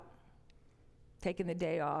taking the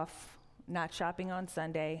day off, not shopping on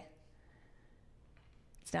Sunday.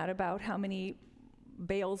 It's not about how many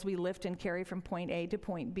bales we lift and carry from point A to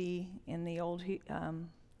point B in the old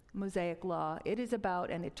Mosaic law. It is about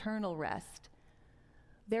an eternal rest.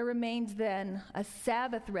 There remains then a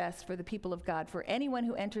Sabbath rest for the people of God. For anyone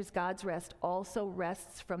who enters God's rest also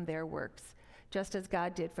rests from their works, just as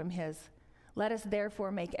God did from his. Let us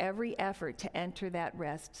therefore make every effort to enter that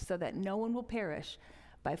rest, so that no one will perish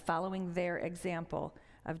by following their example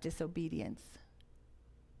of disobedience.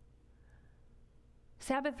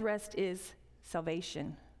 Sabbath rest is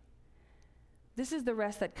salvation. This is the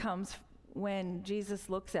rest that comes when Jesus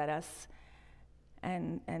looks at us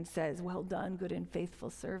and says, well done, good and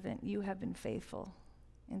faithful servant. You have been faithful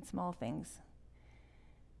in small things.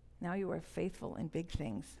 Now you are faithful in big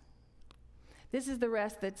things. This is the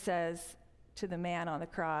rest that says to the man on the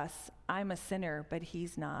cross, I'm a sinner, but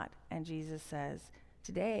he's not. And Jesus says,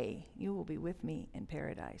 today you will be with me in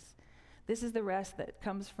paradise. This is the rest that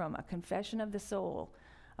comes from a confession of the soul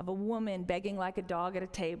of a woman begging like a dog at a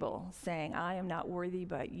table, saying, I am not worthy,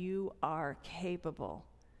 but you are capable.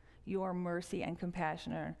 Your mercy and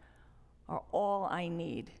compassion are all I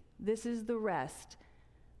need. This is the rest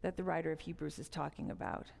that the writer of Hebrews is talking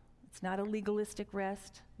about. It's not a legalistic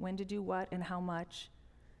rest, when to do what and how much.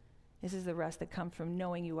 This is the rest that comes from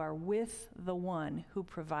knowing you are with the one who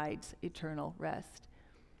provides eternal rest.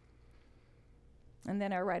 And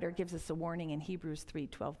then our writer gives us a warning in Hebrews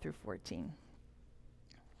 3:12 through 14.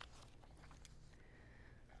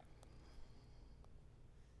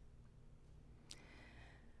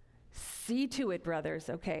 See to it, brothers.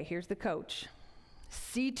 Okay, here's the coach.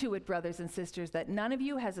 See to it, brothers and sisters, that none of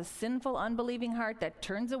you has a sinful, unbelieving heart that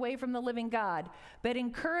turns away from the living God, but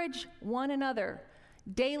encourage one another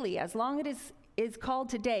daily, as long as it is called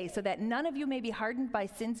today, so that none of you may be hardened by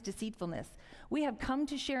sin's deceitfulness. We have come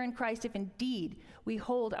to share in Christ if indeed we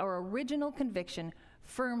hold our original conviction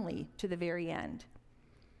firmly to the very end.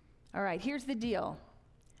 All right, here's the deal.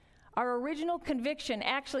 Our original conviction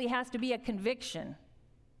actually has to be a conviction.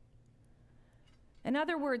 In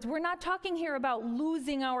other words, we're not talking here about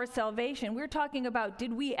losing our salvation. We're talking about,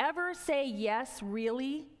 did we ever say yes,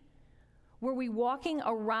 really? Were we walking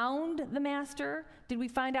around the Master? Did we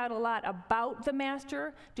find out a lot about the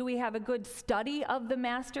Master? Do we have a good study of the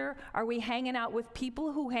Master? Are we hanging out with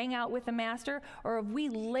people who hang out with the Master? Or have we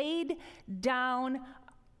laid down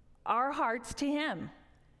our hearts to him?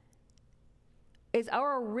 Is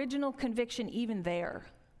our original conviction even there?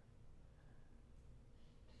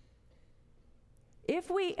 If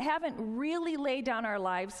we haven't really laid down our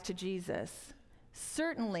lives to Jesus,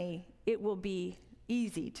 certainly it will be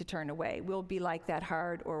easy to turn away. We'll be like that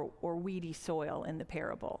hard or weedy soil in the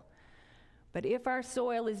parable. But if our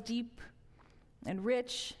soil is deep and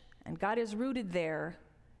rich and God is rooted there,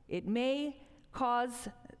 it may cause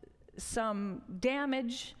some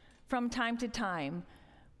damage from time to time,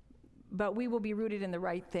 but we will be rooted in the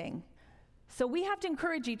right thing. So we have to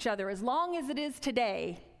encourage each other, as long as it is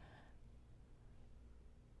today,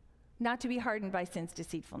 not to be hardened by sin's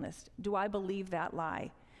deceitfulness. Do I believe that lie?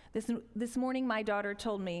 This morning, my daughter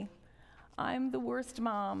told me, I'm the worst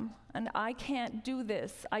mom, and I can't do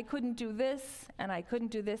this. I couldn't do this, and I couldn't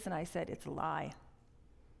do this. And I said, it's a lie.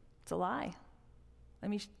 It's a lie. Let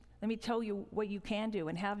me tell you what you can do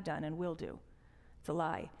and have done and will do. It's a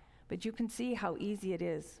lie. But you can see how easy it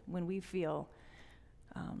is when we feel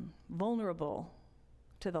vulnerable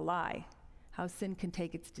to the lie, how sin can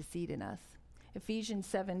take its deceit in us. Ephesians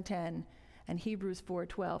 7:10 and Hebrews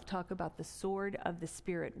 4:12 talk about the sword of the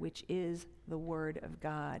Spirit, which is the Word of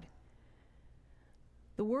God.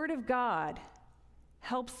 The Word of God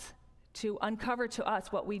helps to uncover to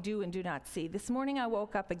us what we do and do not see. This morning I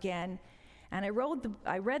woke up again, and I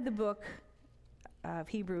read the book of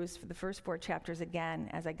Hebrews for the first 4 chapters again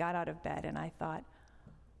as I got out of bed, and I thought,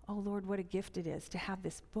 oh Lord, what a gift it is to have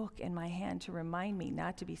this book in my hand to remind me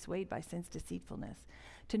not to be swayed by sin's deceitfulness,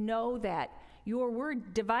 to know that your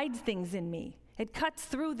word divides things in me. It cuts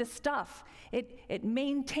through the stuff. It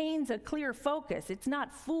maintains a clear focus. It's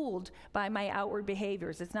not fooled by my outward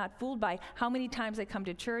behaviors. It's not fooled by how many times I come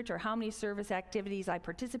to church or how many service activities I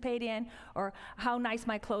participate in or how nice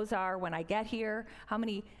my clothes are when I get here, how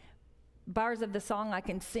many bars of the song I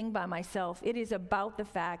can sing by myself. It is about the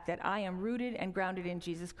fact that I am rooted and grounded in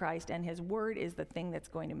Jesus Christ, and his word is the thing that's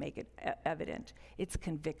going to make it evident. It's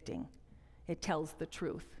convicting. It tells the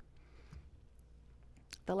truth.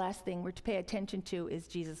 The last thing we're to pay attention to is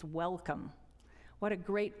Jesus' welcome. What a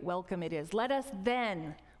great welcome it is. Let us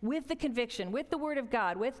then, with the conviction, with the word of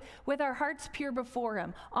God, with our hearts pure before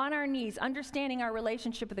him, on our knees, understanding our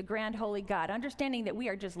relationship with the grand holy God, understanding that we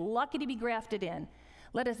are just lucky to be grafted in.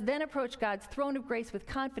 Let us then approach God's throne of grace with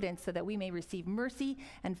confidence so that we may receive mercy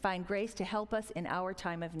and find grace to help us in our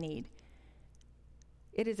time of need.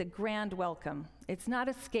 It is a grand welcome. It's not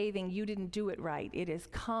a scathing, you didn't do it right. It is,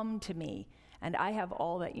 come to me, and I have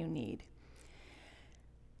all that you need.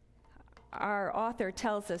 Our author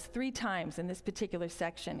tells us 3 times in this particular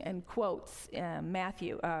section and quotes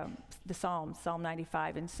Matthew, the Psalms, Psalm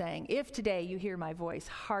 95, and saying, if today you hear my voice,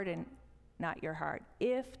 harden not your heart.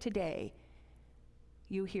 If today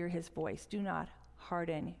you hear his voice, do not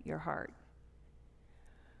harden your heart.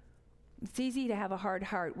 It's easy to have a hard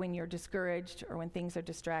heart when you're discouraged or when things are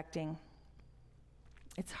distracting.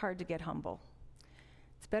 It's hard to get humble.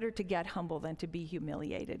 It's better to get humble than to be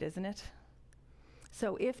humiliated, isn't it?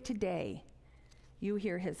 So if today you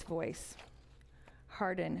hear his voice,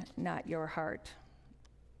 harden not your heart.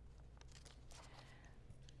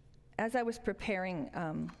 As I was preparing,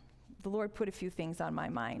 the Lord put a few things on my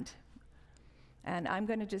mind. And I'm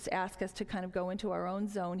going to just ask us to kind of go into our own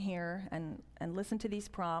zone here and listen to these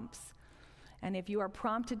prompts. And if you are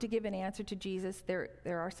prompted to give an answer to Jesus, there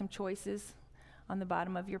are some choices on the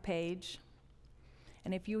bottom of your page.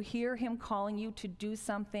 And if you hear him calling you to do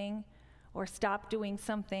something, or stop doing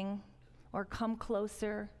something, or come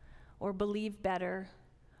closer, or believe better,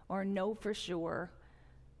 or know for sure,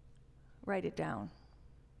 write it down.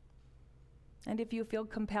 And if you feel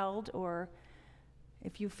compelled, or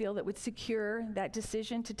if you feel that would secure that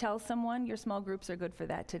decision to tell someone, your small groups are good for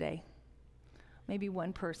that today. Maybe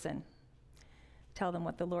one person. Tell them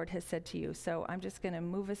what the Lord has said to you. So I'm just going to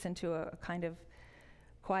move us into a kind of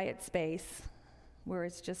quiet space where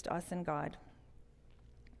it's just us and God.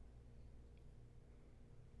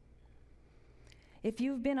 If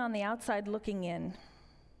you've been on the outside looking in,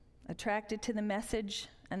 attracted to the message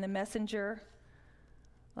and the messenger,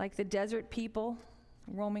 like the desert people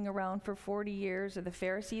roaming around for 40 years, or the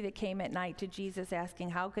Pharisee that came at night to Jesus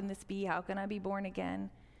asking, how can this be? How can I be born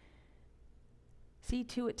again? See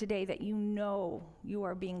to it today that you know you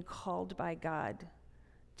are being called by God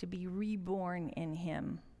to be reborn in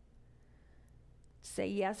him. Say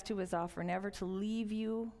yes to his offer, never to leave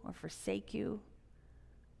you or forsake you,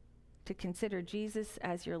 to consider Jesus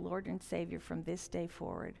as your Lord and Savior from this day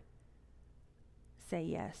forward. Say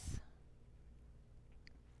yes.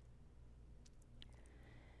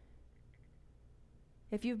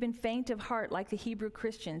 If you've been faint of heart like the Hebrew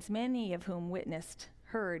Christians, many of whom witnessed,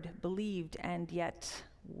 heard, believed, and yet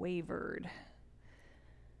wavered,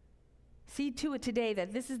 see to it today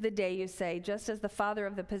that this is the day you say, just as the father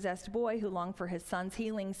of the possessed boy who longed for his son's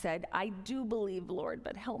healing said, I do believe, Lord,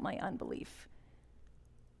 but help my unbelief.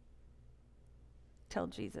 Tell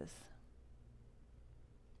Jesus.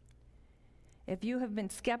 If you have been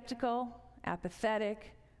skeptical,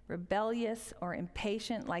 apathetic, rebellious, or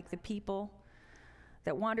impatient like the people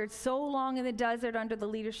that wandered so long in the desert under the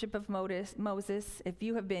leadership of Moses, if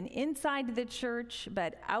you have been inside the church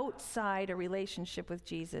but outside a relationship with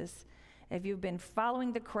Jesus, if you've been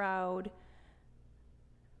following the crowd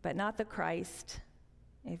but not the Christ,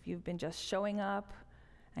 if you've been just showing up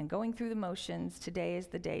and going through the motions, today is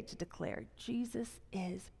the day to declare, Jesus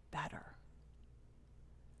is better.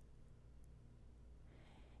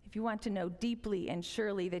 If you want to know deeply and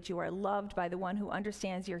surely that you are loved by the one who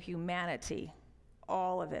understands your humanity,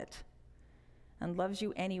 all of it, and loves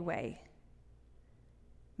you anyway,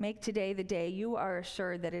 make today the day you are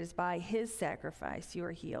assured that it is by his sacrifice you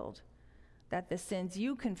are healed, that the sins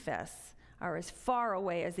you confess are as far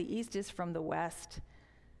away as the east is from the west,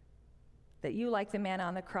 that you, like the man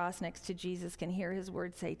on the cross next to Jesus, can hear his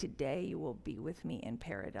word say, today you will be with me in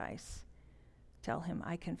paradise. Tell him,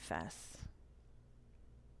 I confess.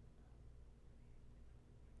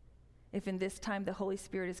 If in this time the Holy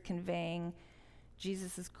Spirit is conveying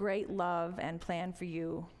Jesus' great love and plan for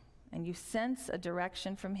you, and you sense a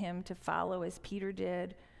direction from him to follow as Peter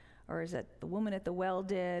did, or as the woman at the well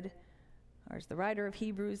did, or as the writer of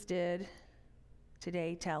Hebrews did,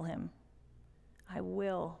 today tell him, I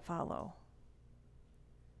will follow.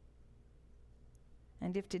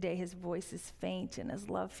 And if today his voice is faint and his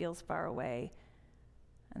love feels far away,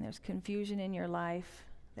 and there's confusion in your life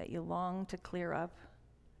that you long to clear up,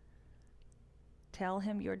 tell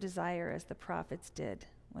him your desire as the prophets did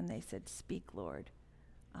when they said, speak, Lord,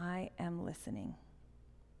 I am listening.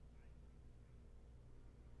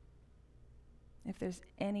 If there's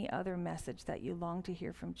any other message that you long to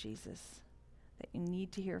hear from Jesus, that you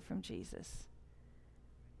need to hear from Jesus,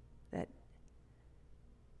 that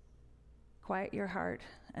quiet your heart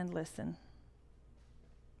and listen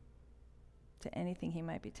to anything he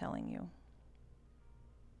might be telling you.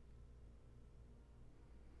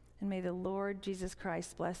 And may the Lord Jesus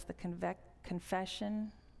Christ bless the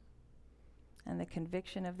confession and the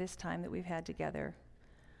conviction of this time that we've had together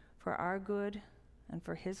for our good and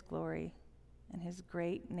for his glory and his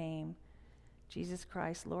great name, Jesus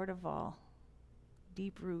Christ, Lord of all,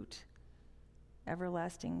 deep root,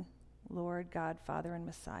 everlasting Lord, God, Father, and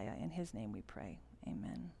Messiah. In his name we pray.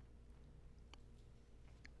 Amen.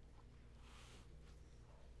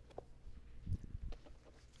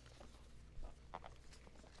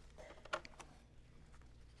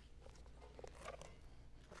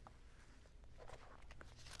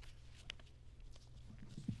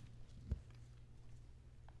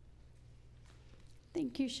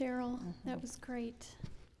 Thank you, Cheryl. That was great.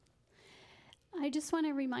 I just want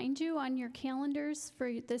to remind you on your calendars for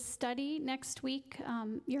this study next week,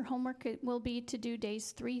 your homework will be to do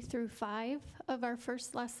days 3 through 5 of our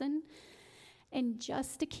first lesson. And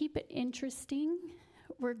just to keep it interesting,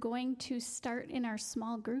 we're going to start in our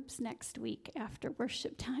small groups next week after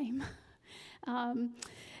worship time.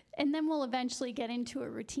 And then we'll eventually get into a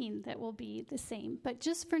routine that will be the same. But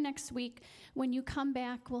just for next week, when you come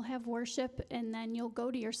back, we'll have worship, and then you'll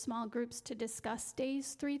go to your small groups to discuss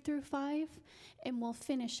days 3 through 5, and we'll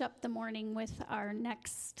finish up the morning with our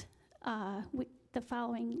next, with the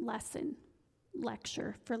following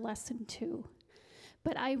lecture for lesson 2.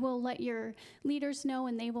 But I will let your leaders know,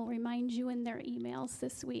 and they will remind you in their emails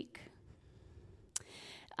this week.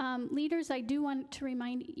 Leaders, I do want to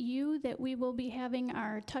remind you that we will be having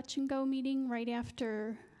our touch and go meeting right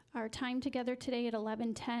after our time together today at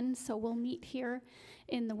 11:10, so we'll meet here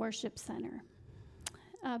in the worship center.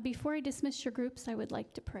 Before I dismiss your groups, I would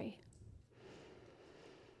like to pray.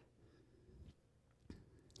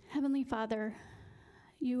 Heavenly Father,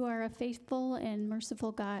 you are a faithful and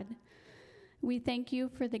merciful God. We thank you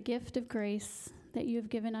for the gift of grace that you have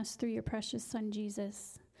given us through your precious Son,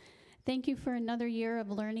 Jesus. Thank you for another year of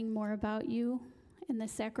learning more about you and the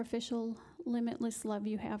sacrificial, limitless love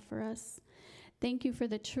you have for us. Thank you for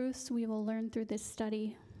the truths we will learn through this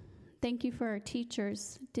study. Thank you for our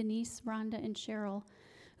teachers, Denise, Rhonda, and Cheryl,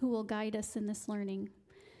 who will guide us in this learning.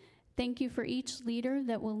 Thank you for each leader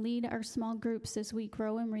that will lead our small groups as we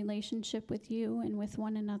grow in relationship with you and with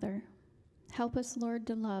one another. Help us, Lord,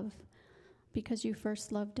 to love because you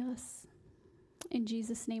first loved us. In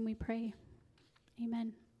Jesus' name we pray.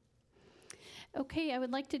 Amen. Okay, I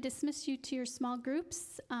would like to dismiss you to your small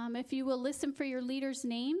groups. If you will listen for your leaders'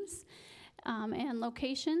 names and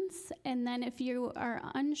locations, and then if you are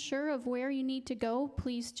unsure of where you need to go,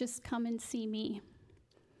 please just come and see me.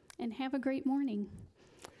 And have a great morning.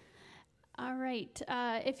 All right,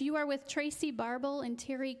 if you are with Tracy Barble and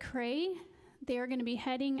Terry Cray, they are going to be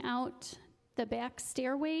heading out the back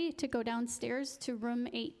stairway to go downstairs to room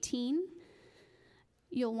 18.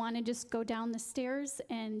 You'll want to just go down the stairs,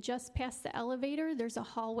 and just past the elevator, there's a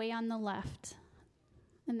hallway on the left,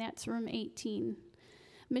 and that's room 18.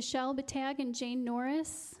 Michelle Batag and Jane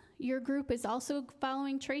Norris, your group is also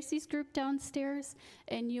following Tracy's group downstairs,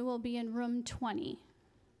 and you will be in room 20.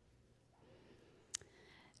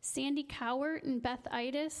 Sandy Cowart and Beth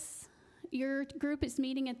Itis, your group is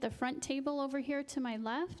meeting at the front table over here to my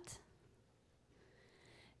left.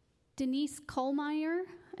 Denise Kohlmeyer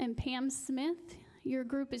and Pam Smith, your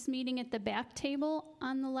group is meeting at the back table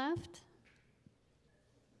on the left.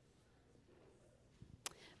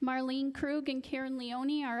 Marlene Krug and Karen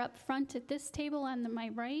Leone are up front at this table on my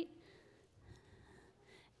right.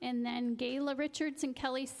 And then Gayla Richards and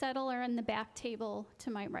Kelly Settle are on the back table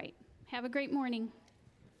to my right. Have a great morning.